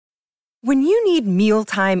When you need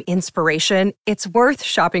mealtime inspiration, it's worth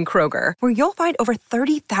shopping Kroger, where you'll find over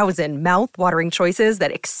 30,000 mouth-watering choices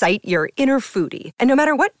that excite your inner foodie. And no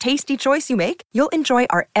matter what tasty choice you make, you'll enjoy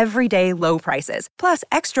our everyday low prices, plus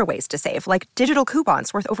extra ways to save, like digital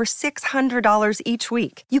coupons worth over $600 each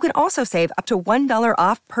week. You can also save up to $1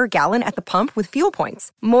 off per gallon at the pump with fuel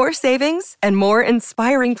points. More savings and more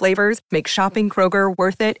inspiring flavors make shopping Kroger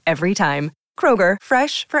worth it every time. Kroger,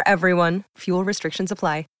 fresh for everyone. Fuel restrictions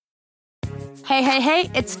apply. Hey,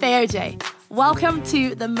 it's Feoj. Welcome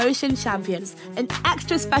to The Motion Champions, an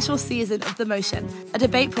extra special season of The Motion, a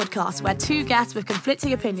debate podcast where two guests with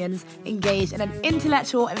conflicting opinions engage in an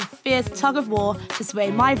intellectual and fierce tug of war to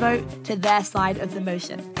sway my vote to their side of the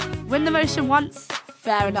motion. Win the motion once,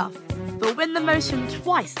 fair enough. But win the motion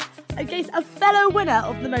twice against a fellow winner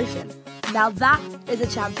of the motion. Now that is a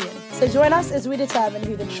champion. So join us as we determine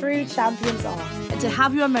who the true champions are and to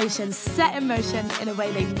have your emotions set in motion in a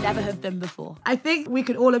way they never have been before. I think we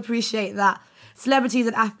can all appreciate that celebrities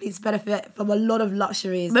and athletes benefit from a lot of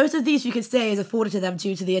luxuries. Most of these, you could say, is afforded to them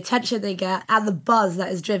due to the attention they get and the buzz that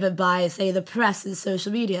is driven by, say, the press and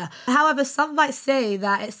social media. However, some might say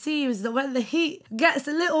that it seems that when the heat gets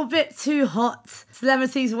a little bit too hot,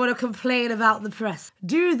 celebrities want to complain about the press.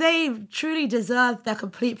 Do they truly deserve their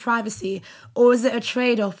complete privacy, or is it a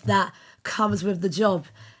trade-off that comes with the job?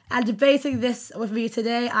 And debating this with me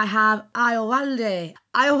today, I have Ayowande.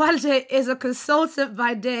 Ayowande is a consultant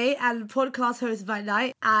by day and podcast host by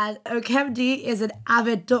night. And Okemdi is an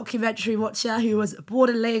avid documentary watcher who was born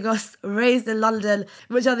in Lagos, raised in London,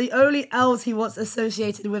 which are the only L's he wants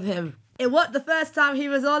associated with him. It worked the first time he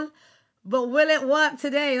was on, but will it work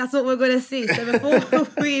today? That's what we're going to see. So before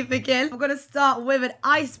we begin, I'm going to start with an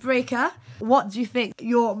icebreaker. What do you think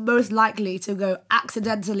you're most likely to go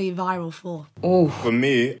accidentally viral for? Oh, for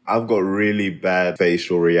me, I've got really bad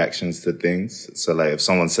facial reactions to things. So like if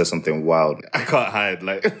someone says something wild, I can't hide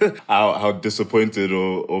like how disappointed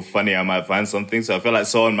or funny I might find something. So I feel like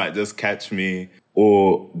someone might just catch me,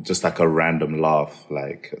 or just like a random laugh.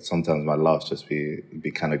 Like sometimes my laughs just be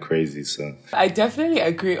kind of crazy. So I definitely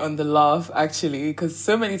agree on the laugh, actually, because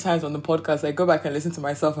so many times on the podcast I go back and listen to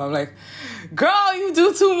myself and I'm like, girl, you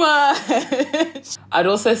do too much. I'd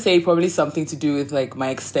also say probably something to do with like my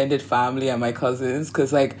extended family and my cousins,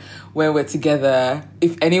 because like when we're together,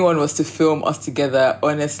 if anyone was to film us together,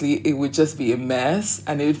 honestly, it would just be a mess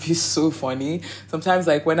and it would be so funny. Sometimes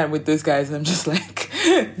like when I'm with those guys, I'm just like,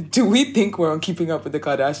 do we think we're on Keeping Up with the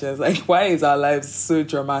Kardashians? Like, why is our lives so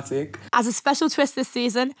dramatic? As a special twist this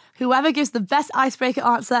season, whoever gives the best icebreaker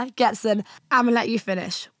answer gets an I'm gonna let you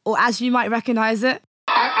finish. Or as you might recognise it,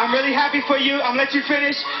 I'm really happy for you. I'm gonna let you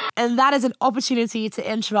finish. And that is an opportunity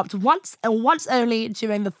to interrupt once and once only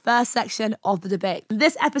during the first section of the debate.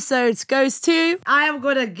 This episode goes to... I am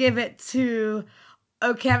gonna give it to...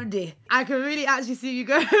 Okemdi. I can really actually see you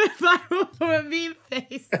go viral for a meme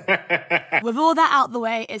face. With all that out the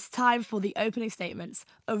way, it's time for the opening statements.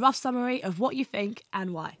 A rough summary of what you think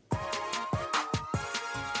and why.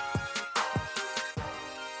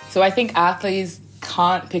 So I think athletes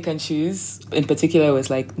can't pick and choose, in particular with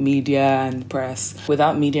like media and press.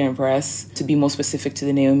 Without media and press, to be more specific to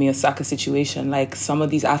the Naomi Osaka situation, like some of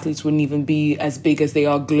these athletes wouldn't even be as big as they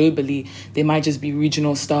are globally. They might just be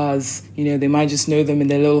regional stars, you know, they might just know them in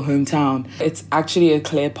their little hometown. It's actually a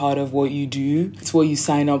clear part of what you do. It's what you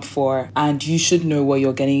sign up for, and you should know what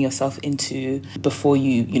you're getting yourself into before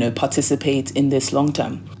you know, participate in this long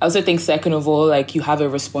term. I also think, second of all, like you have a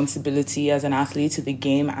responsibility as an athlete to the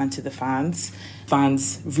game and to the fans.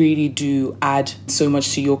 Fans really do add so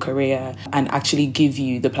much to your career and actually give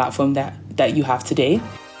you the platform that you have today.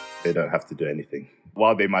 they don't have to do anything.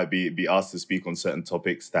 While they might be asked to speak on certain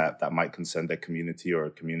topics that might concern their community or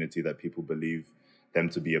a community that people believe them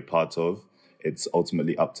to be a part of, it's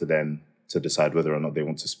ultimately up to them to decide whether or not they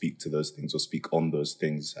want to speak to those things or speak on those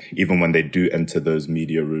things. Even when they do enter those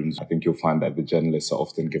media rooms, I think you'll find that the journalists are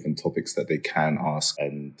often given topics that they can ask,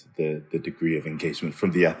 and the degree of engagement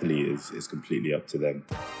from the athlete is completely up to them.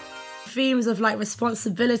 Themes of like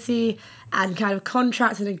responsibility and kind of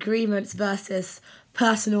contracts and agreements versus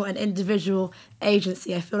personal and individual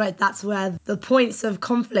agency. I feel like that's where the points of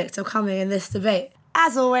conflict are coming in this debate.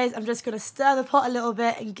 As always, I'm just going to stir the pot a little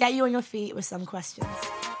bit and get you on your feet with some questions.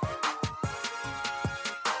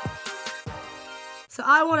 So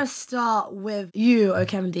I want to start with you,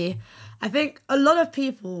 Okemdi. I think a lot of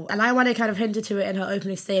people, and I want to kind of hint to it in her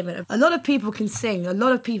opening statement, a lot of people can sing, a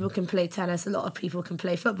lot of people can play tennis, a lot of people can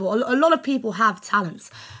play football, a lot of people have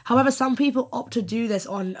talents. However, some people opt to do this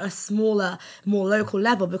on a smaller, more local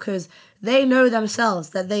level because they know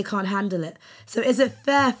themselves that they can't handle it. So is it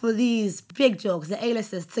fair for these big dogs, the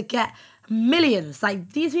A-listers, to get millions.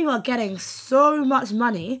 Like, these people are getting so much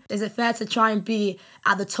money. Is it fair to try and be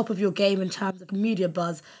at the top of your game in terms of media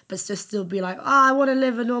buzz, but just still be like, I want to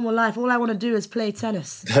live a normal life. All I want to do is play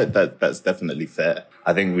tennis. That's definitely fair.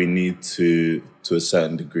 I think we need to a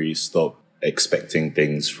certain degree, stop expecting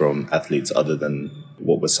things from athletes other than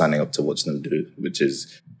what we're signing up to watch them do, which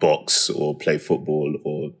is box or play football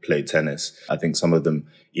or play tennis. I think some of them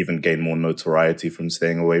even gain more notoriety from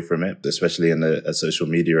staying away from it, especially in a social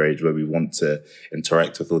media age where we want to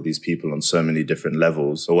interact with all these people on so many different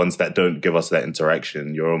levels. So ones that don't give us that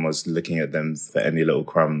interaction, you're almost looking at them for any little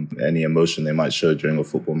crumb, any emotion they might show during a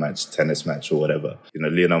football match, tennis match or whatever. You know,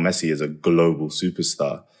 Lionel Messi is a global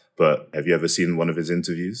superstar. But have you ever seen one of his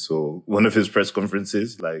interviews or one of his press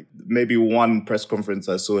conferences? Like, maybe one press conference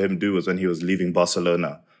I saw him do was when he was leaving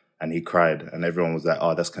Barcelona and he cried and everyone was like,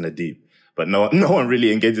 oh, that's kind of deep. But no one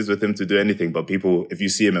really engages with him to do anything. But people, if you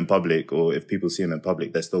see him in public or if people see him in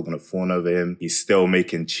public, they're still going to fawn over him. He's still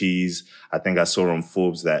making cheese. I think I saw on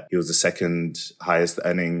Forbes that he was the second highest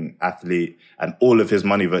earning athlete and all of his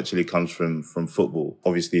money virtually comes from football.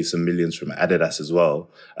 Obviously, some millions from Adidas as well.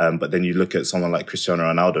 But then you look at someone like Cristiano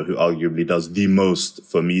Ronaldo, who arguably does the most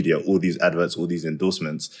for media, all these adverts, all these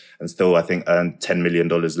endorsements, and still, I think, earned $10 million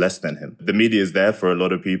less than him. The media is there for a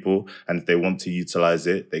lot of people, and if they want to utilize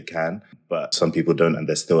it, they can. But some people don't, and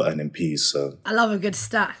they're still earning peas. So I love a good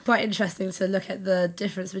stat. Quite interesting to look at the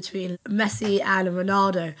difference between Messi and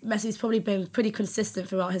Ronaldo. Messi's probably been pretty consistent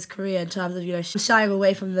throughout his career in terms of, shying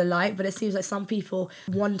away from the light, but it seems like some people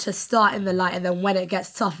want to start in the light and then when it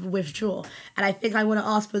gets tough, withdraw. And I think I want to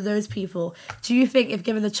ask for those people, do you think if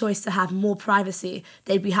given the choice to have more privacy,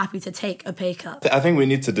 they'd be happy to take a pay cut? I think we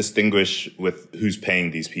need to distinguish with who's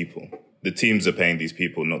paying these people. The teams are paying these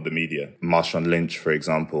people, not the media. Marshawn Lynch, for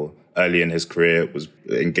example, early in his career was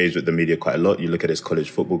engaged with the media quite a lot. You look at his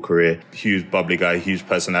college football career, huge bubbly guy, huge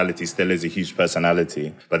personality, still is a huge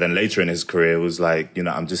personality. But then later in his career was like,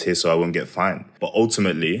 I'm just here so I won't get fined. But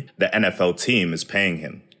ultimately, the NFL team is paying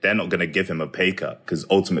him. They're not going to give him a pay cut because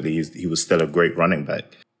ultimately he was still a great running back.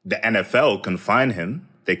 The NFL can fine him.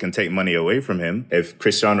 They can take money away from him if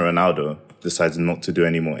Cristiano Ronaldo decides not to do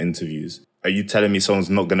any more interviews. Are you telling me someone's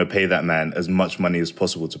not going to pay that man as much money as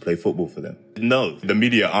possible to play football for them? No, the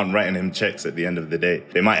media aren't writing him checks at the end of the day.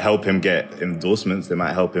 They might help him get endorsements. They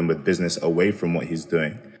might help him with business away from what he's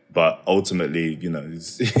doing. But ultimately,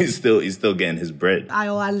 he's still getting his bread.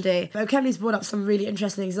 Ayowande. Kemi's brought up some really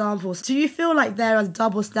interesting examples. Do you feel like there are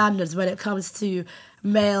double standards when it comes to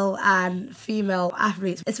male and female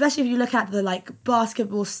athletes, especially if you look at the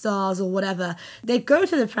basketball stars or whatever? They go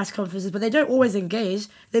to the press conferences, but they don't always engage.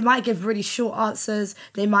 They might give really short answers.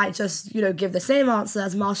 They might just, give the same answer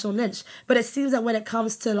as Marshawn Lynch. But it seems that when it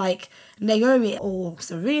comes to Naomi or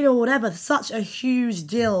Serena or whatever, such a huge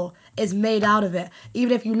deal is made out of it.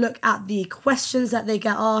 Even if you look at the questions that they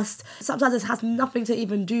get asked, sometimes it has nothing to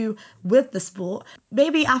even do with the sport.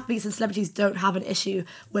 Maybe athletes and celebrities don't have an issue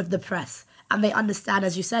with the press. And they understand,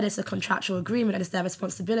 as you said, it's a contractual agreement and it's their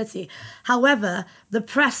responsibility. However, the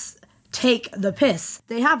press take the piss.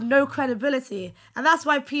 They have no credibility. And that's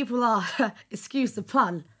why people are, excuse the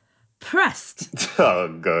pun, pressed. Oh,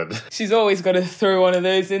 God. She's always got to throw one of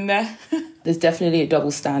those in there. There's definitely a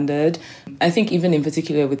double standard. I think even in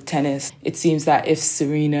particular with tennis, it seems that if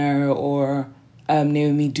Serena or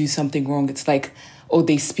Naomi do something wrong, it's like,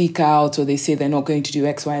 they speak out or they say they're not going to do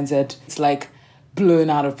X, Y, and Z. It's blown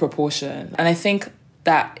out of proportion. And I think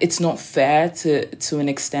that it's not fair to an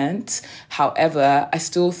extent. However, I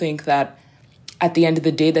still think that at the end of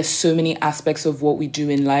the day, there's so many aspects of what we do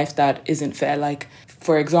in life that isn't fair.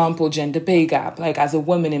 For example, gender pay gap, as a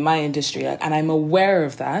woman in my industry, and I'm aware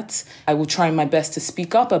of that, I will try my best to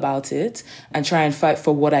speak up about it and try and fight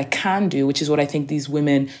for what I can do, which is what I think these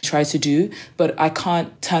women try to do. But I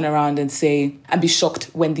can't turn around and say, and be shocked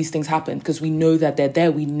when these things happen, because we know that they're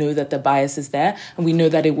there, we know that the bias is there, and we know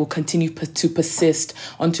that it will continue to persist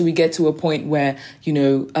until we get to a point where,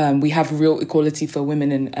 we have real equality for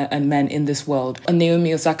women and men in this world. A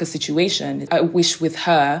Naomi Osaka situation, I wish with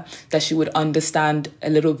her that she would understand a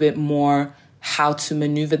little bit more how to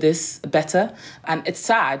maneuver this better. And it's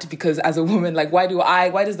sad because as a woman, why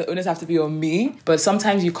does the onus have to be on me? But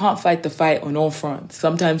sometimes you can't fight the fight on all fronts.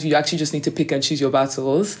 Sometimes you actually just need to pick and choose your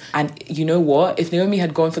battles. And you know what? If Naomi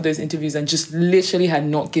had gone for those interviews and just literally had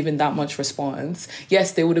not given that much response,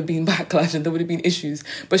 yes, there would have been backlash and there would have been issues,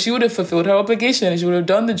 but she would have fulfilled her obligation and she would have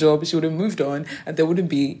done the job, she would have moved on, and there wouldn't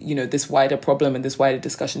be, this wider problem and this wider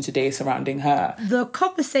discussion today surrounding her. The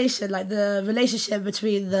conversation, the relationship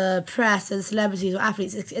between the press and celebrities or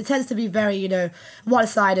athletes, it tends to be very,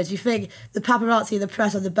 one-sided. You think the paparazzi and the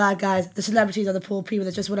press are the bad guys, the celebrities are the poor people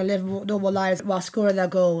that just want to live normal lives while scoring their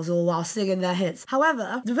goals or while singing their hits.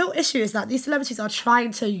 However, the real issue is that these celebrities are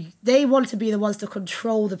they want to be the ones to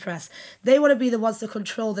control the press. They want to be the ones to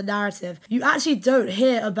control the narrative. You actually don't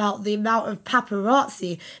hear about the amount of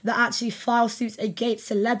paparazzi that actually file suits against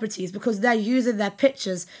celebrities because they're using their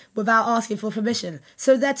pictures without asking for permission.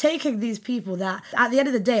 So they're taking these people that, at the end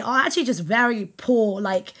of the day, are actually just very poor,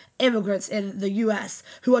 immigrants in the US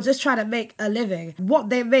who are just trying to make a living. What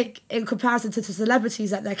they make in comparison to the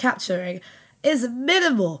celebrities that they're capturing is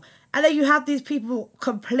minimal. And then you have these people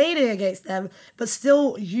complaining against them, but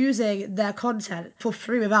still using their content for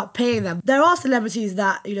free without paying them. There are celebrities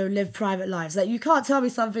that, live private lives. You can't tell me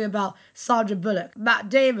something about Sandra Bullock, Matt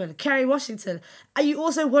Damon, Kerry Washington. And you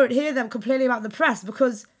also won't hear them complaining about the press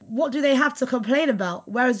because what do they have to complain about?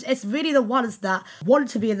 Whereas it's really the ones that want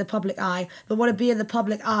to be in the public eye, but want to be in the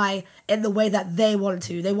public eye in the way that they want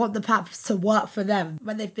to. They want the paps to work for them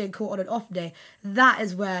when they've been caught on an off day. That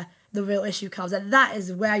is where the real issue comes, and that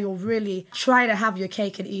is where you're really trying to have your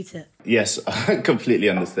cake and eat it. Yes, I completely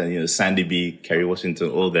understand. Sandy B, Kerry Washington,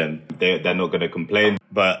 all them, they're not going to complain,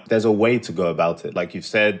 but there's a way to go about it. Like you've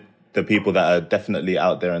said, the people that are definitely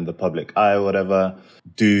out there in the public eye or whatever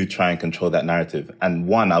do try and control that narrative. And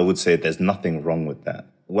one, I would say there's nothing wrong with that.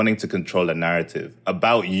 Wanting to control a narrative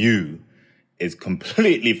about you is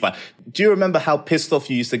completely fine. Do you remember how pissed off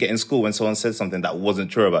you used to get in school when someone said something that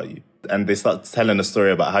wasn't true about you? And they start telling a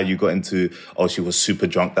story about how you got into, she was super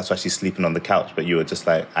drunk, that's why she's sleeping on the couch. But you were just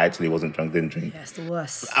like, I actually wasn't drunk, didn't drink. Yeah, it's the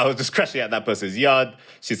worst. I was just crashing at that person's yard.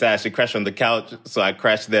 She said I should crash on the couch, so I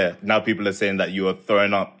crashed there. Now people are saying that you were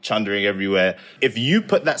throwing up, chundering everywhere. If you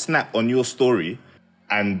put that snap on your story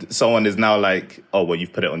and someone is now like,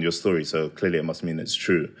 you've put it on your story, so clearly it must mean it's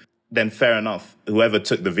true, then fair enough. Whoever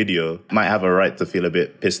took the video might have a right to feel a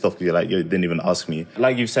bit pissed off because you're like, you didn't even ask me.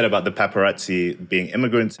 Like you've said about the paparazzi being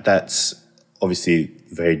immigrants, that's obviously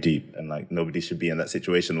very deep, and nobody should be in that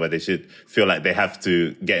situation where they should feel like they have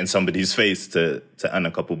to get in somebody's face to earn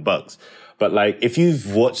a couple bucks. But if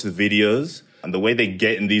you've watched the videos and the way they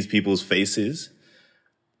get in these people's faces,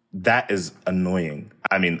 that is annoying.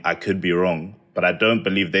 I mean, I could be wrong, but I don't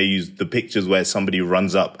believe they use the pictures where somebody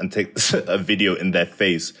runs up and takes a video in their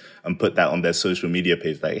face and put that on their social media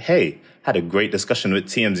page. Like, hey, had a great discussion with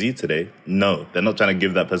TMZ today. No, they're not trying to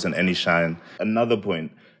give that person any shine. Another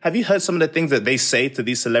point. Have you heard some of the things that they say to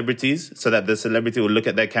these celebrities so that the celebrity will look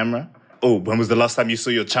at their camera? Oh, when was the last time you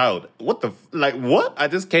saw your child? What what? I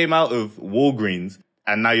just came out of Walgreens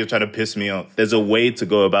and now you're trying to piss me off. There's a way to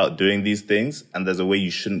go about doing these things, and there's a way you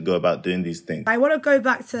shouldn't go about doing these things. I want to go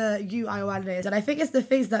back to you, Ayowande, and I think it's the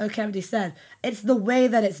things that Okemdi said. It's the way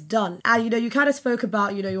that it's done. And, you kind of spoke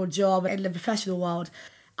about, your job in the professional world.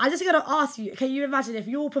 I just got to ask you, can you imagine if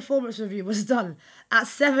your performance review was done at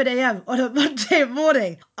 7 a.m. on a Monday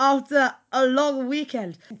morning after a long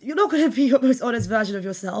weekend? You're not going to be your most honest version of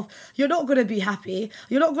yourself. You're not going to be happy.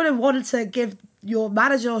 You're not going to want to give your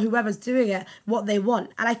manager or whoever's doing it what they want.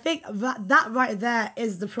 And I think that right there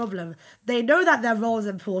is the problem. They know that their role is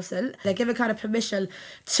important. They're given kind of permission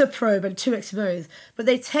to probe and to expose. But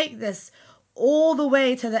they take this all the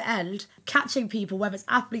way to the end, catching people, whether it's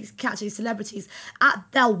athletes catching celebrities at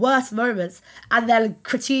their worst moments, and then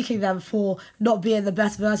critiquing them for not being the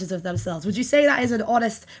best versions of themselves. Would you say that is an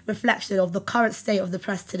honest reflection of the current state of the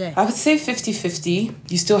press today? I would say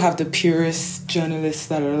 50-50. You still have the purist journalists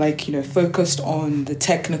that are focused on the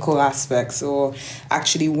technical aspects or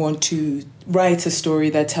actually want to write a story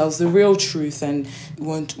that tells the real truth and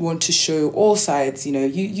want to show all sides.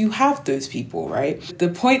 You have those people, right? The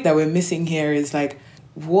point that we're missing here is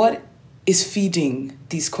what is feeding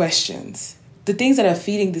these questions? The things that are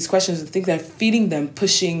feeding these questions, the things that are feeding them,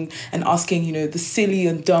 pushing and asking, the silly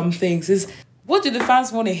and dumb things is, what do the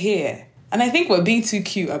fans want to hear? And I think we're being too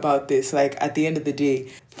cute about this. At the end of the day,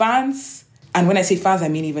 fans, and when I say fans, I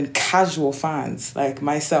mean even casual fans like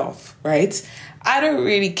myself, right? I don't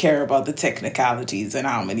really care about the technicalities and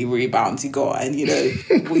how many rebounds you got and,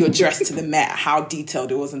 your dress to the Met, how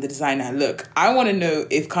detailed it was in the design and look. I want to know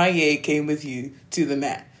if Kanye came with you to the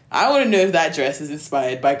Met. I want to know if that dress is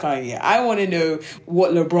inspired by Kanye. I want to know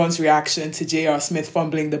what LeBron's reaction to J.R. Smith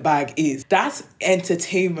fumbling the bag is. That's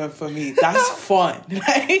entertainment for me. That's fun.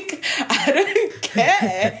 I don't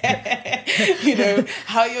care,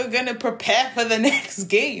 how you're going to prepare for the next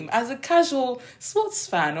game. As a casual sports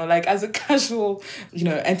fan or as a casual,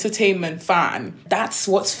 entertainment fan, that's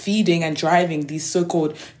what's feeding and driving these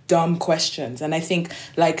so-called dumb questions. And I think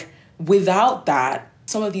without that,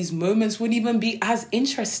 some of these moments wouldn't even be as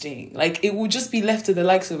interesting. Like, it would just be left to the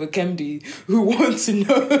likes of Akemdi who want to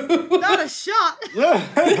know. Not a shot.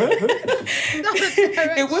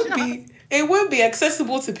 It won't be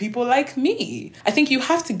accessible to people like me. I think you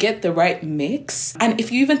have to get the right mix. And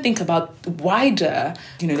if you even think about wider,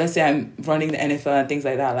 let's say I'm running the NFL and things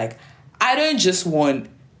like that, like, I don't just want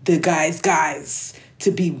the guys to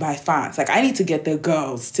be my fans. Like, I need to get the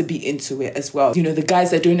girls to be into it as well. The guys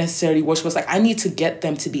that don't necessarily watch sports, like, I need to get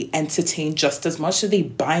them to be entertained just as much so they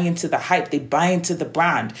buy into the hype, they buy into the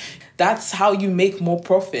brand. That's how you make more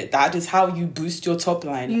profit. That is how you boost your top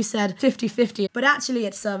line. You said 50-50, but actually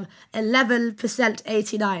it's 11%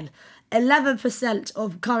 89. 11%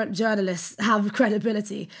 of current journalists have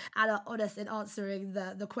credibility and are honest in answering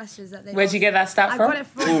the questions that they Where'd you get that stat from? I got it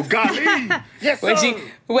from... Oh, golly! Yes,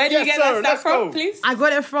 Where do you get that stat Let's from, go. please? I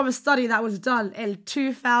got it from a study that was done in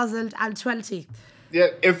 2020. Yeah,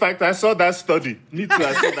 in fact, I saw that study. Me too,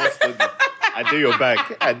 I saw that study. I dare your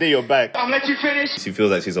back. I'll let you finish. She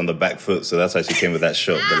feels like she's on the back foot, so that's why she came with that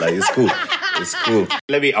shot. But like, it's cool. It's cool.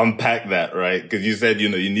 Let me unpack that, right? Because you said, you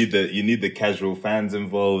need the casual fans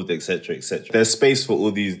involved, etc., etc. There's space for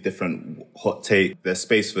all these different hot takes. There's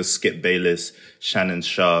space for Skip Bayless, Shannon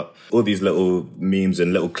Sharp, all these little memes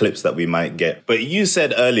and little clips that we might get. But you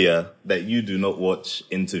said earlier that you do not watch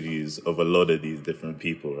interviews of a lot of these different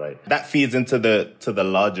people, right? That feeds into the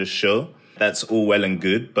larger show. That's all well and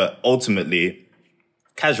good, but ultimately,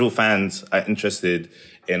 casual fans are interested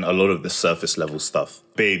in a lot of the surface level stuff.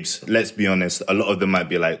 Babes, let's be honest, a lot of them might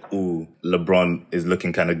be like, ooh, LeBron is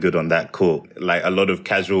looking kind of good on that court. Like, a lot of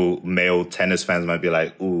casual male tennis fans might be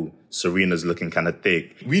like, ooh, Serena's looking kind of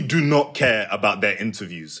thick. We do not care about their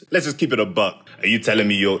interviews. Let's just keep it a buck. Are you telling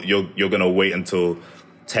me you're going to wait until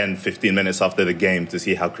 10, 15 minutes after the game to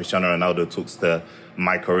see how Cristiano Ronaldo talks to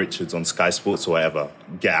Michael Richards on Sky Sports or whatever?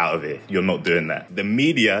 Get out of here. You're not doing that. The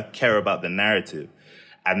media care about the narrative,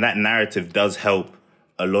 and that narrative does help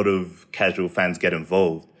a lot of casual fans get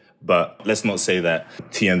involved. But let's not say that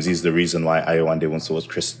TMZ is the reason why Ayowande wants to watch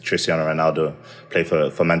Cristiano Ronaldo play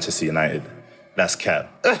for Manchester United. That's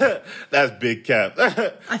cap. That's big cap.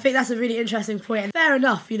 I think that's a really interesting point. And fair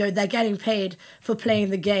enough, they're getting paid for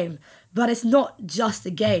playing the game. But it's not just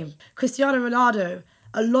a game. Cristiano Ronaldo,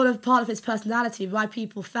 a lot of part of his personality, why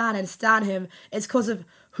people fan and stan him, is because of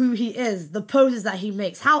who he is, the poses that he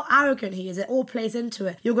makes, how arrogant he is. It all plays into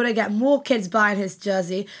it. You're going to get more kids buying his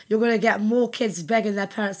jersey. You're going to get more kids begging their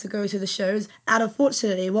parents to go to the shows. And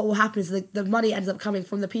unfortunately, what will happen is the money ends up coming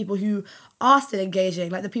from the people who are still engaging,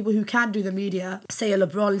 like the people who can do the media. Say a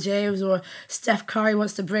LeBron James or Steph Curry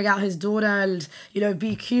wants to bring out his daughter and,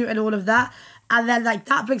 be cute and all of that. And then,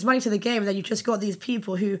 that brings money to the game. And then you just got these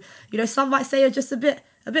people who, some might say are just a bit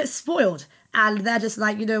spoiled. And they're just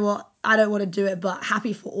like, you know what, I don't want to do it, but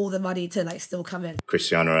happy for all the money to, still come in.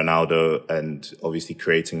 Cristiano Ronaldo, and obviously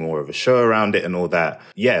creating more of a show around it and all that.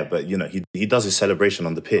 Yeah, but, he does his celebration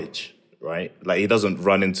on the pitch, right? Like, he doesn't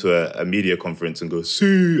run into a media conference and go,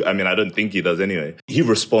 "Sue." I mean, I don't think he does anyway. He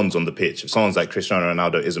responds on the pitch. If someone's like Cristiano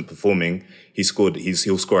Ronaldo isn't performing, he'll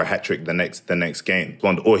score a hat-trick the next game.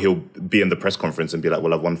 Or he'll be in the press conference and be like,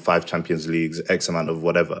 well, I've won 5 Champions Leagues, X amount of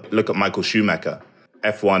whatever. Look at Michael Schumacher.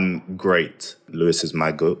 F1, great. Lewis is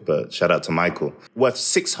my goat, but shout out to Michael. Worth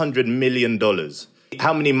 $600 million.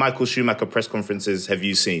 How many Michael Schumacher press conferences have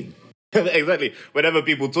you seen? Exactly. Whenever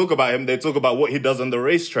people talk about him, they talk about what he does on the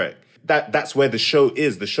racetrack. That's where the show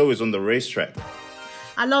is. The show is on the racetrack.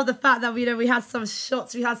 I love the fact that we had some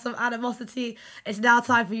shots, we had some animosity. It's now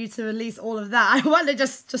time for you to release all of that. I want to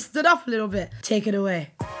just stood up a little bit. Take it away.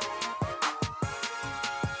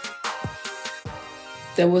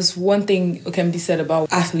 There was one thing Okemdi said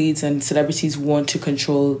about athletes and celebrities want to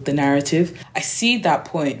control the narrative. I see that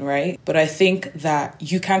point, right? But I think that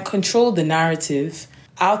you can control the narrative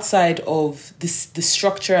outside of the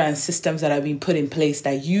structure and systems that have been put in place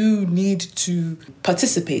that you need to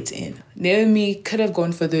participate in. Naomi could have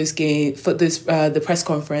gone for the press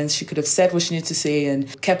conference. She could have said what she needed to say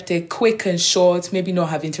and kept it quick and short, maybe not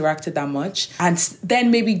have interacted that much, and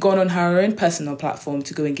then maybe gone on her own personal platform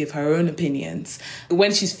to go and give her own opinions.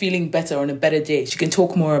 When she's feeling better, on a better day, she can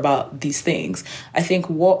talk more about these things. I think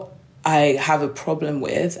what I have a problem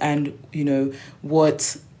with, and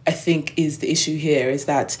what I think is the issue here, is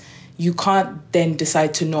that you can't then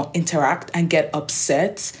decide to not interact and get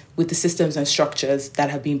upset with the systems and structures that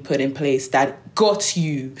have been put in place that got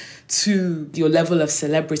you to your level of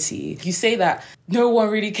celebrity. You say that no one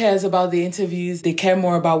really cares about the interviews. They care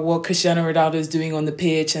more about what Cristiano Ronaldo is doing on the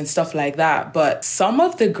pitch and stuff like that. But some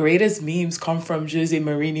of the greatest memes come from Jose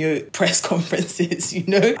Mourinho press conferences, you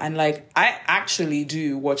know? And like, I actually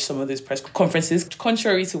do watch some of those press conferences,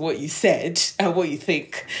 contrary to what you said and what you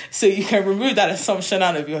think. So you can remove that assumption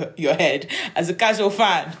out of your head as a casual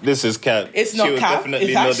fan. This is cap. It's not cap.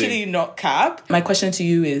 It's actually not cap. My question to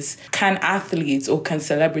you is, can athletes or can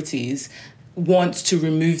celebrities want to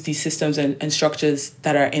remove these systems and structures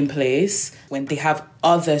that are in place when they have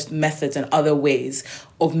other methods and other ways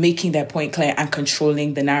of making their point clear and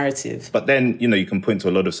controlling the narrative? But then, you know, you can point to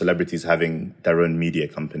a lot of celebrities having their own media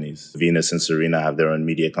companies. Venus and Serena have their own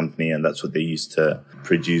media company, and that's what they used to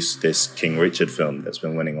produce this King Richard film that's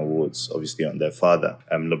been winning awards, obviously, on their father.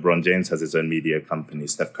 LeBron James has his own media company.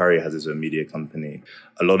 Steph Curry has his own media company.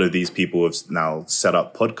 A lot of these people have now set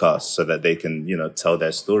up podcasts so that they can, you know, tell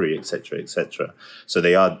their story, etc., etc. So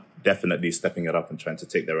they are definitely stepping it up and trying to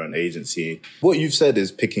take their own agency. What you've said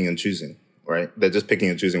is picking and choosing, right? They're just picking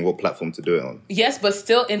and choosing what platform to do it on. Yes, but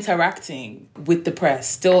still interacting with the press,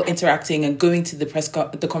 still interacting and going to the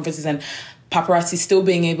the conferences, and paparazzi still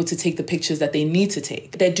being able to take the pictures that they need to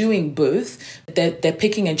take. They're doing both. They're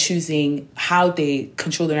picking and choosing how they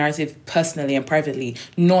control the narrative personally and privately,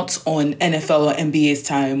 not on NFL or NBA's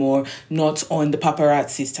time or not on the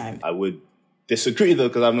paparazzi's time. I would disagree though,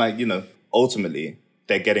 because I'm like, you know, ultimately,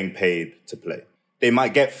 they're getting paid to play. They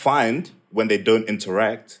might get fined when they don't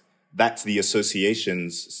interact. That's the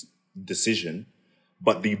association's decision.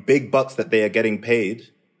 But the big bucks that they are getting paid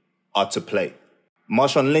are to play.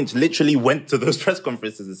 Marshawn Lynch literally went to those press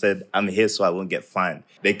conferences and said, I'm here so I won't get fined.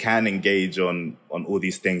 They can engage on all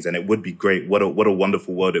these things, and it would be great. What a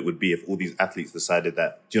wonderful world it would be if all these athletes decided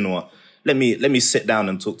that, do you know what? Let me sit down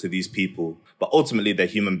and talk to these people. But ultimately, they're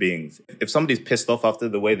human beings. If somebody's pissed off after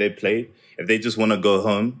the way they played, if they just want to go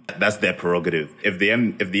home, that's their prerogative. If the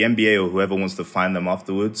NBA or whoever wants to fine them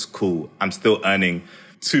afterwards, cool. I'm still earning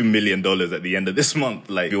 $2 million at the end of this month.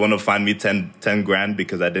 Like, if you want to fine me 10 grand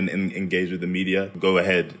because I didn't engage with the media, go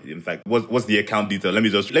ahead. In fact, what's the account detail? Let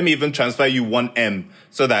me even transfer you 1M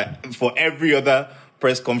so that for every other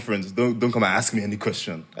press conference, don't come and ask me any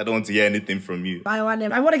question. I don't want to hear anything from you. I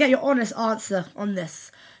want to get your honest answer on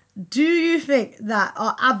this. Do you think that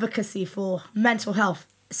our advocacy for mental health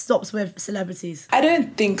stops with celebrities? I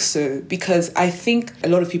don't think so, because I think a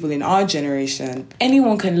lot of people in our generation,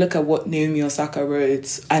 anyone can look at what Naomi Osaka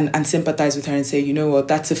wrote and sympathize with her and say, you know what,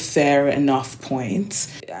 that's a fair enough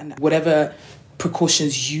point. And whatever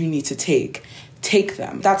precautions you need to take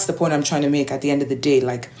them. That's the point I'm trying to make at the end of the day.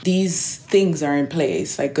 Like, these things are in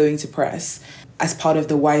place, like going to press, as part of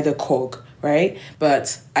the wider cog, right?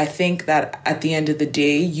 But I think that at the end of the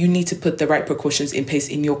day, you need to put the right precautions in place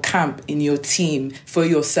in your camp, in your team, for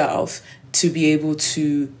yourself, to be able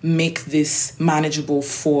to make this manageable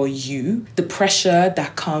for you. The pressure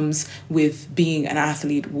that comes with being an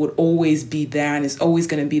athlete would always be there, and is always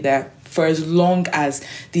going to be there for as long as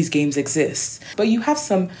these games exist. But you have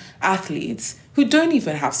some athletes who don't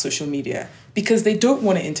even have social media because they don't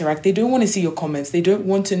want to interact. They don't want to see your comments. They don't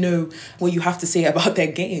want to know what you have to say about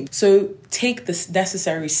their game. So take the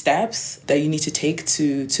necessary steps that you need to take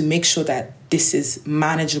to make sure that this is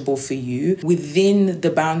manageable for you within the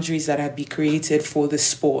boundaries that have been created for the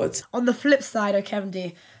sport. On the flip side,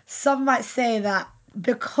 Okemdi, some might say that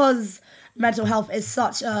because mental health is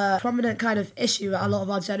such a prominent kind of issue that a lot of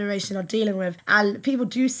our generation are dealing with, and people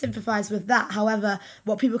do sympathise with that. However,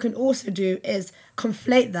 what people can also do is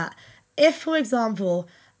conflate that. If, for example,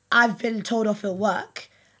 I've been told off at work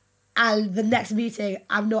and the next meeting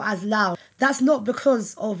I'm not as loud, that's not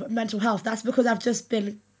because of mental health. That's because I've just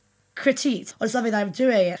been critiqued on something that I'm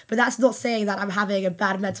doing. But that's not saying that I'm having a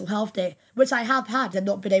bad mental health day, which I have had and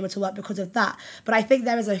not been able to work because of that. But I think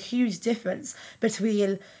there is a huge difference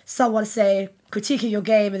between someone, say, critiquing your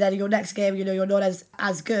game and then your next game, you know, you're not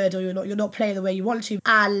as good, or you're not playing the way you want to,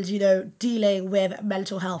 and, you know, dealing with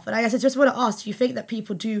mental health. And I guess I just want to ask, do you think that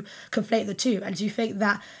people do conflate the two? And do you think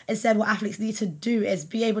that instead what athletes need to do is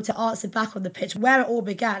be able to answer back on the pitch where it all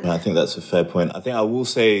began? I think that's a fair point. I think I will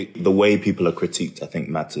say the way people are critiqued, I think,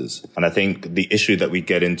 matters. And I think the issue that we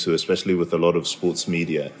get into, especially with a lot of sports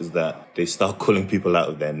media, is that they start calling people out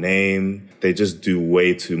of their name. They just do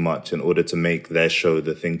way too much in order to make their show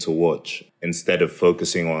the thing to watch, instead of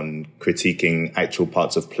focusing on critiquing actual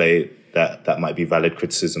parts of play that might be valid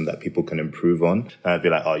criticism that people can improve on. And I'd be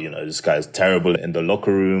like, oh, you know, this guy's terrible in the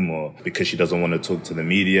locker room, or because she doesn't want to talk to the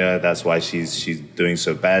media, that's why she's doing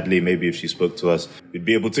so badly. Maybe if she spoke to us, we'd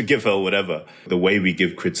be able to give her whatever. The way we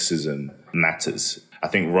give criticism matters. I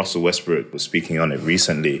think Russell Westbrook was speaking on it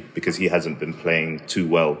recently because he hasn't been playing too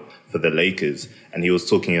well for the Lakers. And he was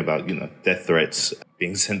talking about, death threats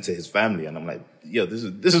being sent to his family. And I'm like, this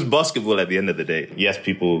is basketball at the end of the day. Yes,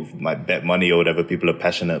 people might bet money or whatever. People are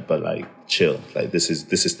passionate, but chill. This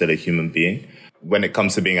is still a human being. When it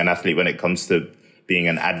comes to being an athlete, when it comes to being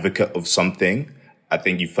an advocate of something, I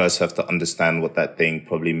think you first have to understand what that thing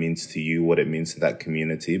probably means to you, what it means to that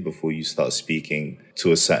community before you start speaking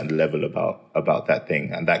to a certain level about that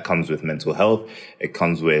thing. And that comes with mental health. It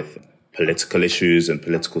comes with political issues and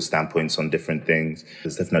political standpoints on different things.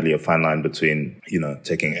 There's definitely a fine line between,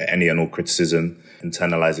 taking any and all criticism,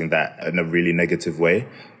 internalizing that in a really negative way,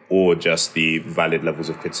 or just the valid levels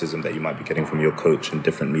of criticism that you might be getting from your coach and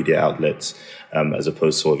different media outlets, as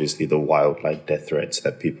opposed to obviously the wild death threats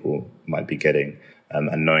that people might be getting.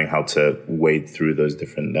 And knowing how to wade through those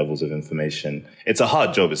different levels of information. It's a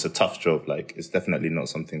hard job. It's a tough job. It's definitely not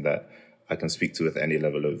something that I can speak to with any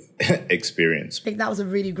level of experience. I think that was a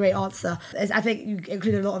really great answer. I think you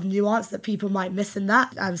included a lot of nuance that people might miss in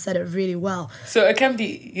that and said it really well. So,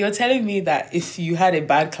 Akemdi, you're telling me that if you had a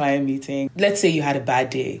bad client meeting, let's say you had a bad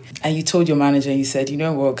day, and you told your manager, and you said, you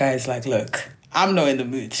know what, guys, look, I'm not in the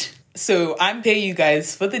mood. So I'm paying you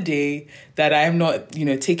guys for the day that I'm not,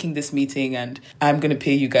 taking this meeting, and I'm going to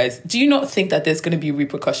pay you guys. Do you not think that there's going to be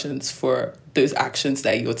repercussions for those actions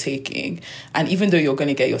that you're taking? And even though you're going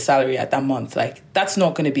to get your salary at that month, that's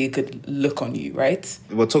not going to be a good look on you, right?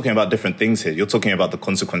 We're talking about different things here. You're talking about the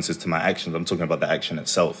consequences to my actions. I'm talking about the action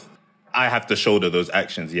itself. I have to shoulder those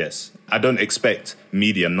actions, yes. I don't expect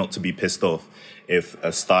media not to be pissed off if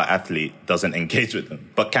a star athlete doesn't engage with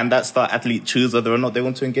them. But can that star athlete choose whether or not they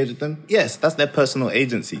want to engage with them? Yes, that's their personal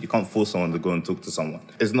agency. You can't force someone to go and talk to someone.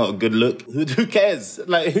 It's not a good look. Who cares? Who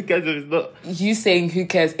cares if it's not? You saying who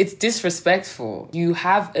cares? It's disrespectful. You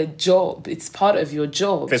have a job. It's part of your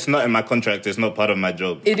job. If it's not in my contract, it's not part of my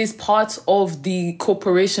job. It is part of the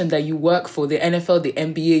corporation that you work for, the NFL, the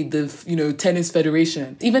NBA, the tennis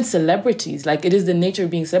federation, even celebrities. It is the nature of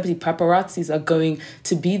being a celebrity. Paparazzis are going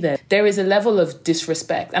to be there. There is a level of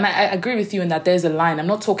disrespect. And I agree with you in that there's a line. I'm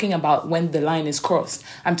not talking about when the line is crossed.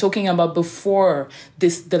 I'm talking about before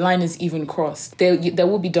the line is even crossed. There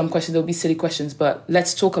will be dumb questions, there will be silly questions, but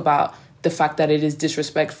let's talk about the fact that it is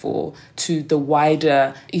disrespectful to the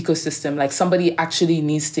wider ecosystem. Somebody actually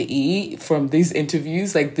needs to eat from these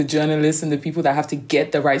interviews, the journalists and the people that have to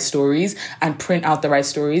get the right stories and print out the right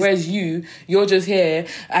stories. Whereas you're just here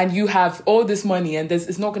and you have all this money and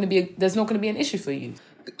there's not going to be an issue for you.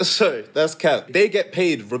 So, that's cap. They get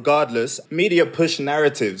paid regardless. Media push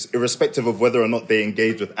narratives irrespective of whether or not they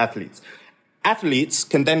engage with athletes. Athletes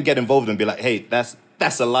can then get involved and be like, hey, that's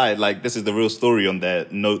a lie. This is the real story on their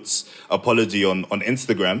notes apology on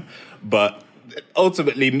Instagram. But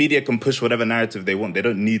ultimately, media can push whatever narrative they want. They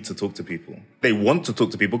don't need to talk to people. They want to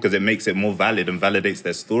talk to people because it makes it more valid and validates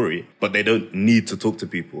their story. But they don't need to talk to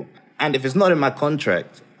people. And if it's not in my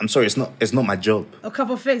contract, I'm sorry, it's not my job. A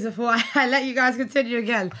couple of things before I let you guys continue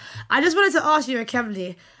again. I just wanted to ask you,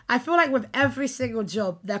 Akemdi, I feel like with every single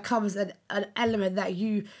job, there comes an element that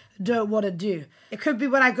you don't want to do. It could be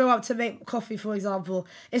when I go up to make coffee, for example.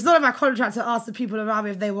 It's not in my contract to ask the people around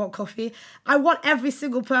me if they want coffee. I want every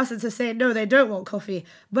single person to say, no, they don't want coffee.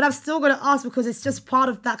 But I'm still going to ask because it's just part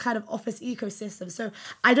of that kind of office ecosystem. So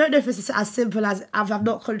I don't know if it's as simple as if I'm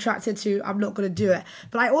not contracted to, I'm not going to do it.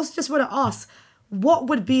 But I also just want to ask, what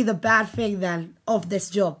would be the bad thing then of this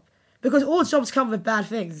job? Because all jobs come with bad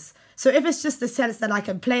things. So if it's just the sense that I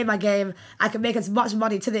can play my game, I can make as much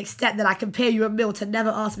money to the extent that I can pay you a meal to never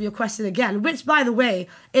ask me a question again, which, by the way,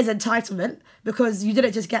 is entitlement because you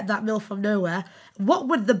didn't just get that meal from nowhere. What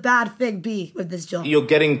would the bad thing be with this job? You're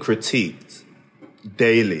getting critiqued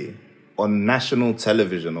daily on national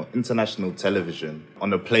television or international television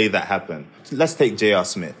on a play that happened. Let's take J.R.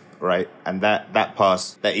 Smith, right? And that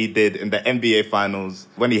pass that he did in the NBA Finals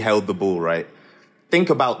when he held the ball, right? Think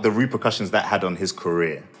about the repercussions that had on his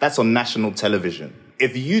career. That's on national television.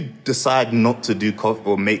 If you decide not to do coffee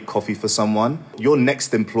or make coffee for someone, your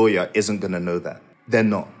next employer isn't going to know that. They're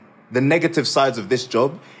not. The negative sides of this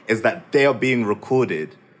job is that they are being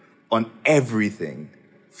recorded on everything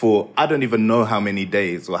for I don't even know how many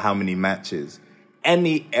days or how many matches.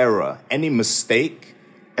 Any error, any mistake,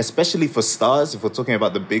 especially for stars, if we're talking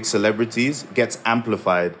about the big celebrities, gets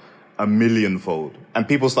amplified 1,000,000-fold. And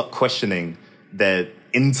people start questioning their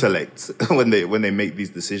intellect when they make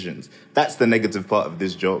these decisions. That's the negative part of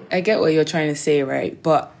this job. I get what you're trying to say, right?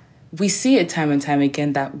 But we see it time and time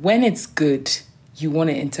again that when it's good, you want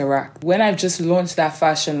to interact. When I've just launched that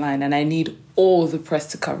fashion line and I need all the press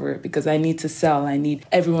to cover it because I need to sell, I need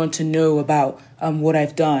everyone to know about what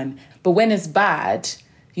I've done. But when it's bad,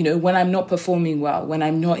 You know, when I'm not performing well, when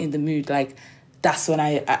I'm not in the mood, like, that's when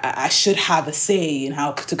I should have a say in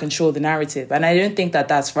how to control the narrative. And I don't think that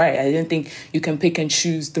that's right. I don't think you can pick and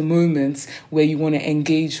choose the moments where you want to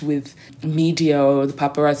engage with media or the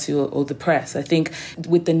paparazzi or the press. I think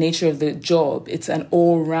with the nature of the job, it's an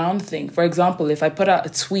all-round thing. For example, if I put out a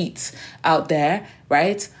tweet out there,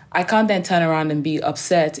 right, I can't then turn around and be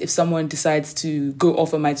upset if someone decides to go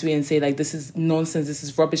off on my tweet and say, like, this is nonsense, this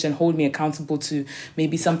is rubbish, and hold me accountable to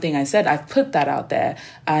maybe something I said. I've put that out there,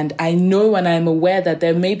 and I know and I'm aware that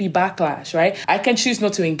there may be backlash, right? I can choose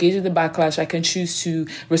not to engage with the backlash. I can choose to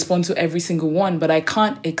respond to every single one, but I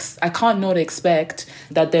can't not expect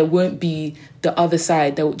that there won't be the other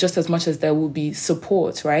side, just as much as there will be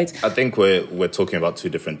support, right? I think we're talking about two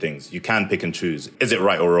different things. You can pick and choose. Is it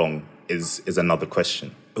right or wrong is another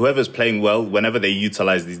question. Whoever's playing well, whenever they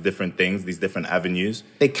utilize these different things, these different avenues,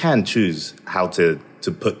 they can choose how to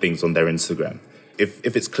put things on their Instagram.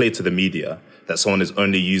 If it's clear to the media that someone is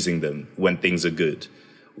only using them when things are good,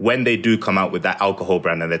 when they do come out with that alcohol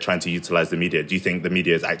brand and they're trying to utilize the media, do you think the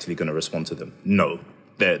media is actually going to respond to them? No,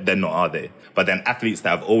 they're not, are they? But then athletes that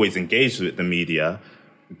have always engaged with the media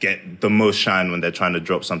get the most shine when they're trying to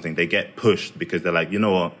drop something. They get pushed because they're like, you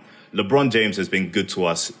know what? LeBron James has been good to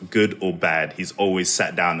us, good or bad. He's always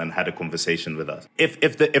sat down and had a conversation with us. If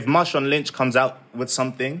Marshawn Lynch comes out with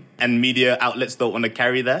something and media outlets don't want to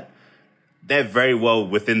carry that, they're very well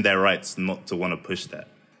within their rights not to want to push that.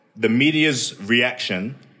 The media's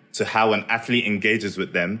reaction to how an athlete engages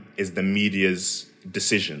with them is the media's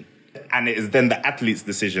decision. And it is then the athlete's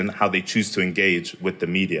decision how they choose to engage with the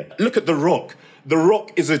media. Look at The Rock. The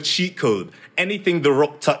Rock is a cheat code. Anything The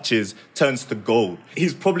Rock touches turns to gold.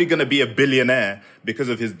 He's probably going to be a billionaire because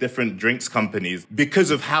of his different drinks companies, because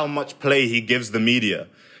of how much play he gives the media.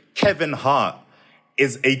 Kevin Hart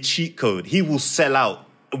is a cheat code. He will sell out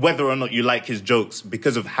whether or not you like his jokes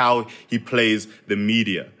because of how he plays the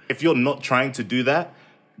media. If you're not trying to do that,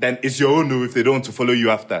 then it's your own. If they don't want to follow you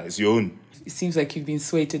after, it's your own. It seems like you've been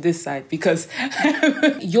swayed to this side because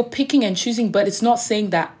you're picking and choosing, but it's not saying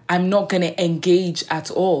that I'm not going to engage at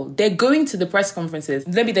all. They're going to the press conferences.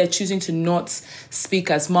 Maybe they're choosing to not speak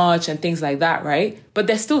as much and things like that, right? But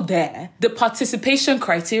they're still there. The participation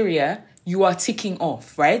criteria you are ticking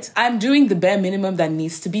off, right? I'm doing the bare minimum that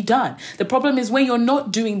needs to be done. The problem is when you're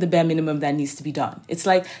not doing the bare minimum that needs to be done. It's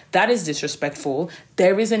like, that is disrespectful.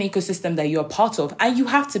 There is an ecosystem that you're part of and you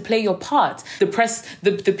have to play your part. The press,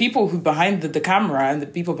 the people who behind the camera and the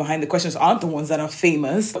people behind the questions aren't the ones that are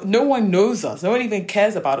famous. No one knows us. No one even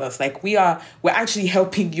cares about us. Like we're actually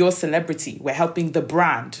helping your celebrity. We're helping the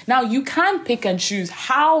brand. Now you can pick and choose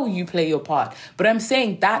how you play your part, but I'm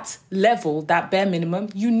saying that level, that bare minimum,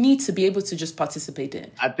 you need to be able to just participate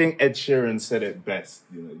in. I think Ed Sheeran said it best.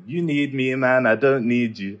 You need me, man. I don't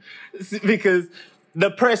need you. Because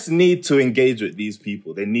the press need to engage with these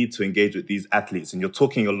people. They need to engage with these athletes. And you're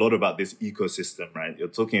talking a lot about this ecosystem, right? You're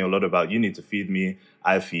talking a lot about you need to feed me,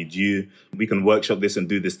 I feed you. We can workshop this and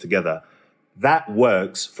do this together. That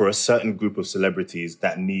works for a certain group of celebrities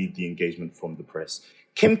that need the engagement from the press.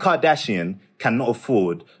 Kim Kardashian cannot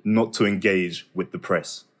afford not to engage with the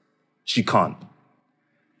press. She can't.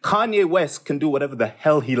 Kanye West can do whatever the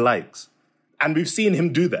hell he likes. And we've seen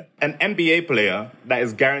him do that. An NBA player that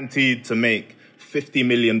is guaranteed to make $50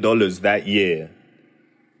 million that year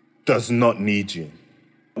does not need you.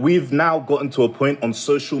 We've now gotten to a point on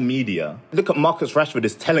social media. Look at Marcus Rashford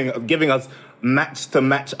is giving us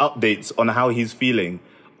match-to-match updates on how he's feeling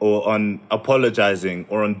or on apologizing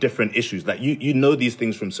or on different issues. Like you know these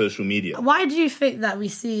things from social media. Why do you think that we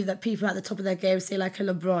see that people at the top of their game say like a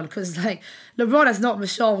LeBron? Because like LeBron is not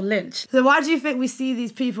Marshawn Lynch. So why do you think we see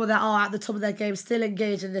these people that are at the top of their game still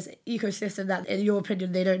engaged in this ecosystem that, in your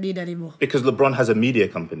opinion, they don't need anymore? Because LeBron has a media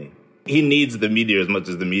company. He needs the media as much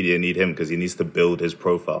as the media need him because he needs to build his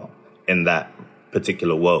profile in that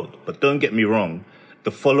particular world. But don't get me wrong, the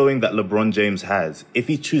following that LeBron James has, if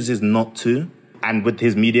he chooses not to, and with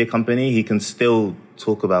his media company, he can still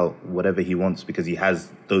talk about whatever he wants because he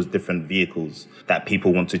has those different vehicles that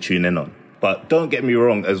people want to tune in on. But don't get me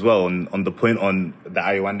wrong as well, on the point on that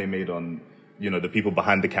Ayewande made on, the people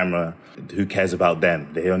behind the camera, who cares about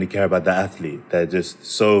them? They only care about the athlete. They're just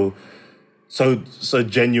so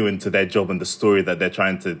genuine to their job and the story that they're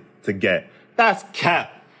trying to get. That's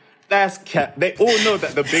cap. That's cap. They all know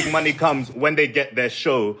that the big money comes when they get their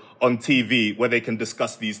show on TV where they can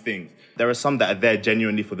discuss these things. There are some that are there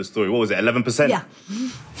genuinely for the story. What was it, 11%? Yeah.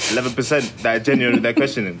 11% that are genuinely, they're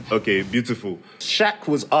questioning. Okay, beautiful. Shaq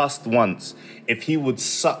was asked once if he would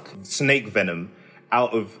suck snake venom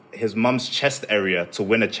out of his mum's chest area to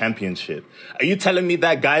win a championship. Are you telling me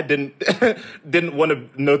that guy didn't want a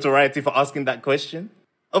notoriety for asking that question?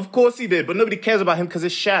 Of course he did, but nobody cares about him because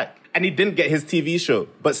it's Shaq. And he didn't get his TV show.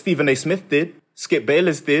 But Stephen A. Smith did. Skip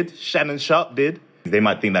Bayless did. Shannon Sharp did. They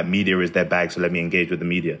might think that media is their bag, so let me engage with the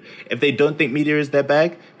media. If they don't think media is their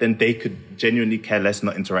bag, then they could genuinely care less,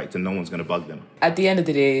 not interact, and no one's going to bug them. At the end of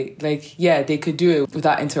the day, like, yeah, they could do it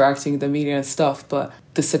without interacting with the media and stuff, but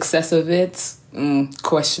the success of it,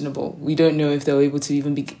 questionable. We don't know if they'll be able to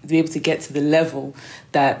even be able to get to the level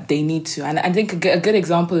that they need to. And I think a good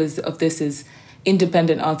example of this is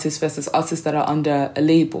independent artists versus artists that are under a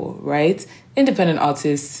label, right? Independent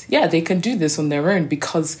artists, yeah, they can do this on their own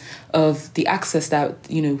because of the access that,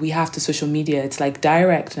 you know, we have to social media. It's like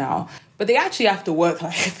direct now. But they actually have to work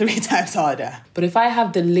like 3 times harder. But if I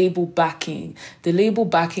have the label backing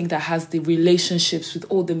that has the relationships with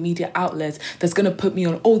all the media outlets, that's going to put me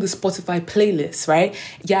on all the Spotify playlists, right?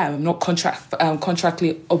 Yeah, I'm not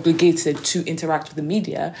contractually obligated to interact with the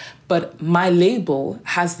media, but my label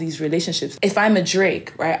has these relationships. If I'm a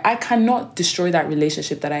Drake, right, I cannot destroy that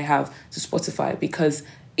relationship that I have to Spotify because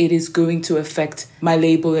it is going to affect my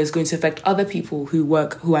label, it's going to affect other people who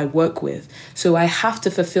I work with. So I have to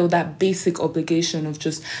fulfill that basic obligation of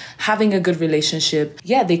just having a good relationship.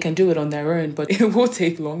 Yeah, they can do it on their own, but it will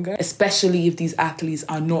take longer, especially if these athletes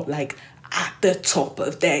are not like at the top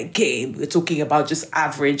of their game. We're talking about just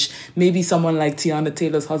average. Maybe someone like Tiana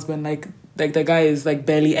Taylor's husband, like the guy is like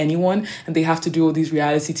barely anyone, and they have to do all these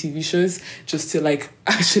reality TV shows just to like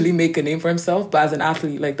actually make a name for himself. But as an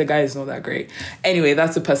athlete, like the guy is not that great. Anyway,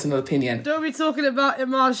 that's a personal opinion. Don't be talking about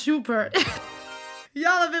Iman Shumpert.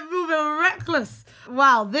 Y'all have been moving reckless.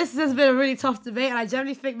 Wow, this has been a really tough debate, and I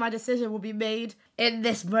generally think my decision will be made in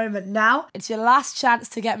this moment now. It's your last chance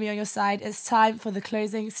to get me on your side. It's time for the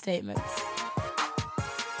closing statements.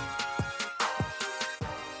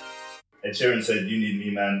 Ed Sheeran said, "You need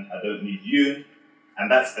me, man. I don't need you." And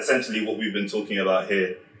that's essentially what we've been talking about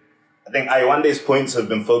here. I think Ayoande's points have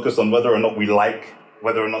been focused on whether or not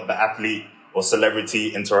whether or not the athlete or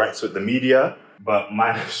celebrity interacts with the media. But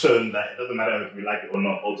mine have shown that it doesn't matter if we like it or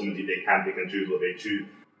not. Ultimately, they can pick and choose what they choose.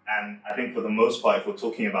 And I think for the most part, if we're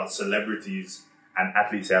talking about celebrities and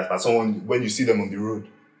athletes, as someone, when you see them on the road,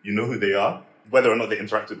 you know who they are. Whether or not they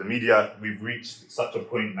interact with the media, we've reached such a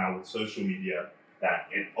point now with social media that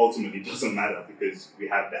it ultimately doesn't matter because we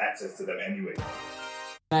have the access to them anyway.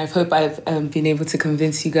 I hope I've been able to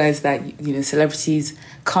convince you guys that, you know, celebrities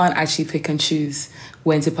can't actually pick and choose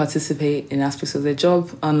when to participate in aspects of their job.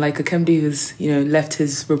 Unlike Akemdi, who's, you know, left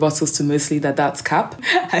his rebuttals to mostly that's cap.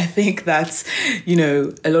 I think that, you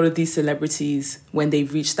know, a lot of these celebrities, when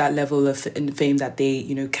they've reached that level of fame that they,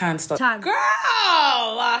 you know, can start... Time. Girl!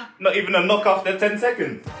 Not even a knock after 10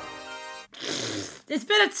 seconds. It's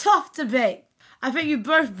been a tough debate. I think you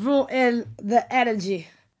both brought in the energy.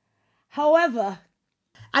 However,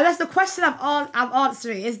 I guess the question I'm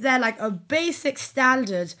answering, is there like a basic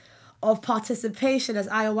standard of participation, as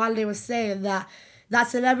Ayowande was saying, that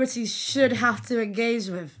celebrities should have to engage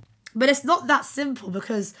with? But it's not that simple,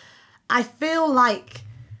 because I feel like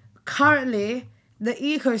currently the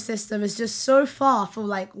ecosystem is just so far from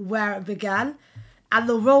like where it began, and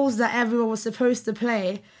the roles that everyone was supposed to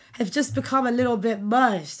play have just become a little bit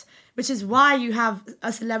merged. Which is why you have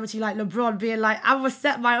a celebrity like LeBron being like, I'm going to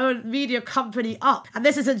set my own media company up. And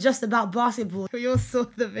this isn't just about basketball. We all saw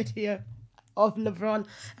the video of LeBron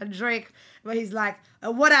and Drake where he's like,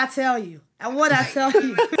 and what I tell you, and what I tell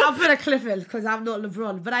you. I'll put a clip in because I'm not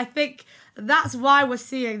LeBron. But I think that's why we're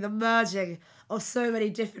seeing the merging of so many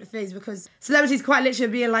different things, because celebrities quite literally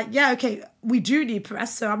being like, yeah, okay, we do need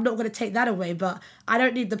press, so I'm not going to take that away, but I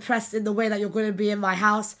don't need the press in the way that you're going to be in my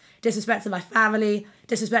house, disrespecting my family,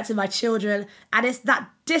 disrespecting my children. And it's that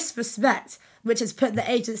disrespect which has put the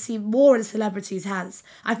agency more in celebrities' hands.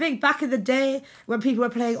 I think back in the day when people were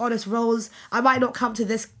playing honest roles, I might not come to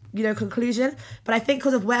this, you know, conclusion, but I think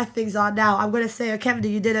because of where things are now, I'm going to say, Kevin,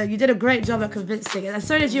 you did a great job at convincing it, and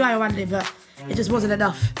so did you, Ayowande, but it just wasn't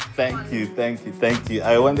enough. Thank you.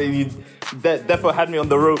 Ayowande, you definitely had me on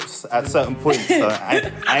the ropes at certain points, so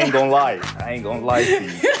I ain't gonna lie. I ain't gonna lie to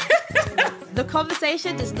you. The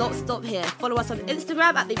conversation does not stop here. Follow us on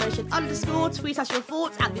Instagram at TheMotion_, tweet us your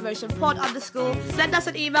thoughts at TheMotionPod_, send us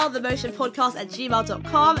an email,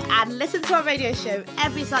 TheMotionPodcast@gmail.com, and listen to our radio show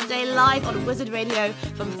every Sunday live on Wizard Radio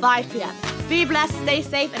from 5 p.m. Be blessed, stay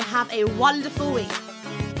safe, and have a wonderful week.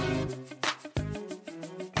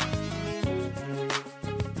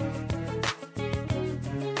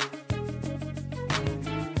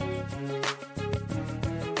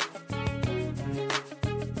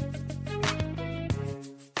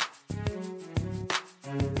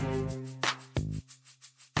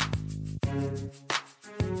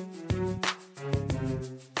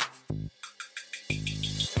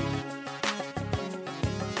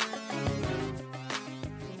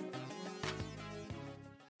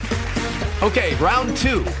 Okay, round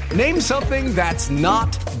 2. Name something that's not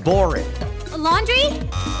boring. A laundry?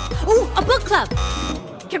 Ooh, a book club.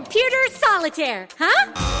 Computer solitaire,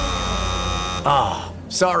 huh? Ah,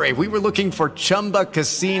 sorry, we were looking for Chumba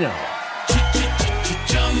Casino.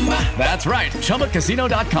 That's right,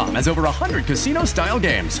 ChumbaCasino.com has over 100 casino-style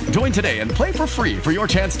games. Join today and play for free for your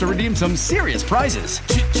chance to redeem some serious prizes.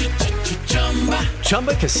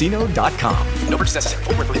 ChumbaCasino.com. No purchase necessary.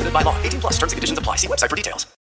 Void where prohibited by law. 18+. Terms and conditions apply. See website for details.